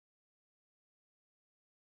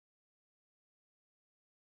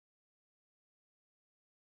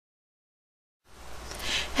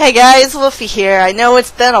Hey guys, Wolfie here. I know it's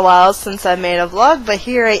been a while since I made a vlog, but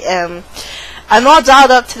here I am. I'm all dolled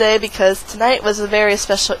up today because tonight was a very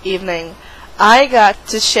special evening. I got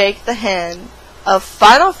to shake the hand of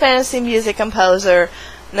Final Fantasy music composer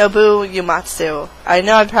NOBUO UEMATSU. I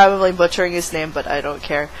know I'm probably butchering his name, but I don't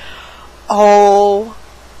care. Oh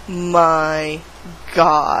my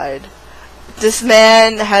god. This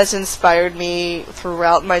man has inspired me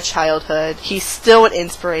throughout my childhood. He's still an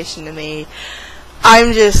inspiration to me.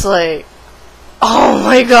 I'm just like, oh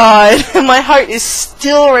my god, my heart is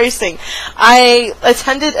still racing. I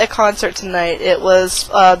attended a concert tonight. It was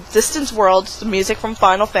Distant Worlds, the music from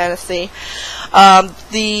Final Fantasy.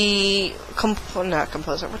 The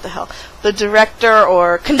director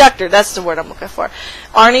or conductor, that's the word I'm looking for.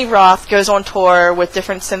 Arnie Roth goes on tour with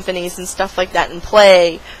different symphonies and stuff like that and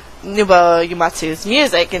play NOBUO UEMATSU's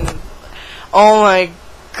music, and oh my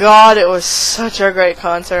god, it was such a great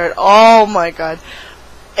concert. Oh my god.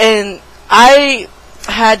 And I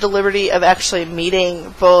had the liberty of actually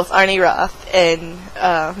meeting both Arnie Roth and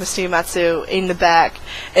Mr. UEMATSU in the back,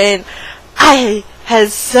 and I had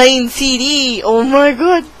signed CD. Oh my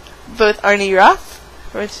god. Both Arnie Roth,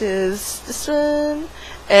 which is this one,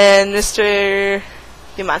 and Mr.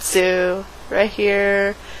 UEMATSU right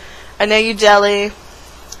here. I know you jelly,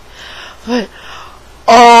 but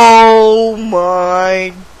oh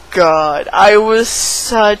my god, I was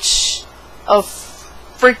such a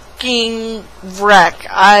freaking wreck.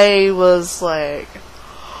 I was like,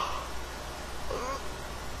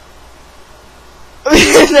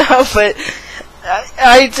 no, but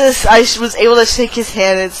I was able to shake his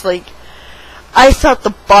hand. It's like, I felt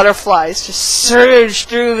the butterflies just surge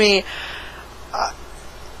through me.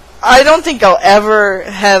 I don't think I'll ever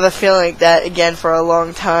have a feeling like that again for a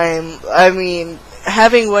long time. I mean,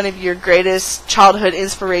 having one of your greatest childhood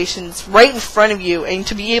inspirations right in front of you and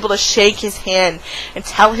to be able to shake his hand and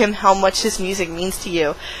tell him how much his music means to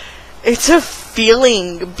you, it's a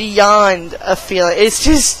feeling beyond a feeling. It's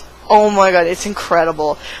just, oh my god, it's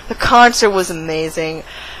incredible. The concert was amazing.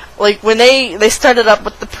 Like, when they started up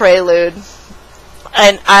with the prelude,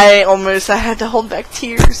 and I had to hold back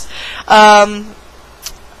tears.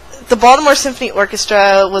 The Baltimore Symphony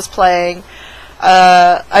Orchestra was playing.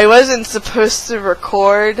 I wasn't supposed to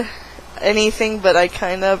record anything, but I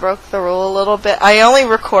kind of broke the rule a little bit. I only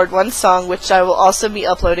record one song, which I will also be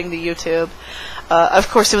uploading to YouTube. Of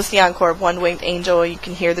course, it was the encore of One Winged Angel. You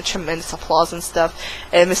can hear the tremendous applause and stuff.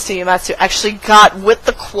 And Mr. UEMATSU actually got with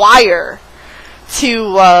the choir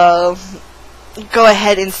to go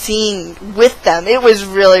ahead and sing with them. It was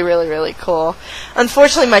really, really, really cool.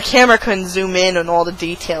 Unfortunately, my camera couldn't zoom in on all the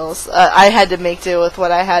details. I had to make do with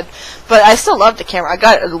what I had, but I still loved the camera. I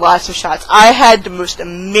got lots of shots. I had the most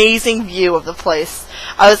amazing view of the place.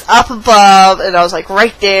 I was up above, and I was like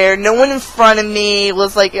right there. No one in front of me. It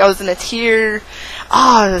was like I was in a tier.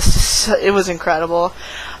 Oh, it was incredible.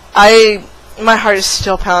 My heart is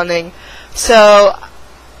still pounding. So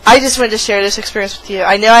I just wanted to share this experience with you.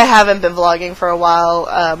 I know I haven't been vlogging for a while.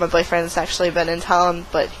 My boyfriend's actually been in town,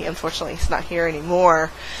 but unfortunately he's not here anymore.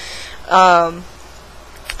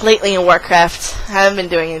 Lately in Warcraft, I haven't been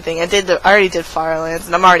doing anything. I already did Firelands,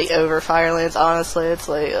 and I'm already over Firelands, honestly. It's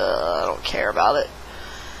like, I don't care about it.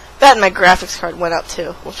 That and my graphics card went up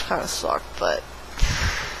too, which kind of sucked, but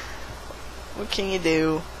what can you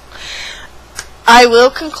do? I will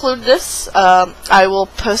conclude this. I will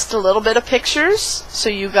post a little bit of pictures so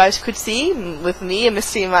you guys could see with me and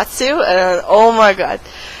Mr. UEMATSU, and oh my god,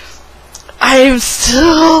 I am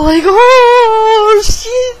still like, oh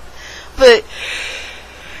shit. But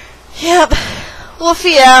yep,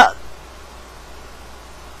 Wolfie out.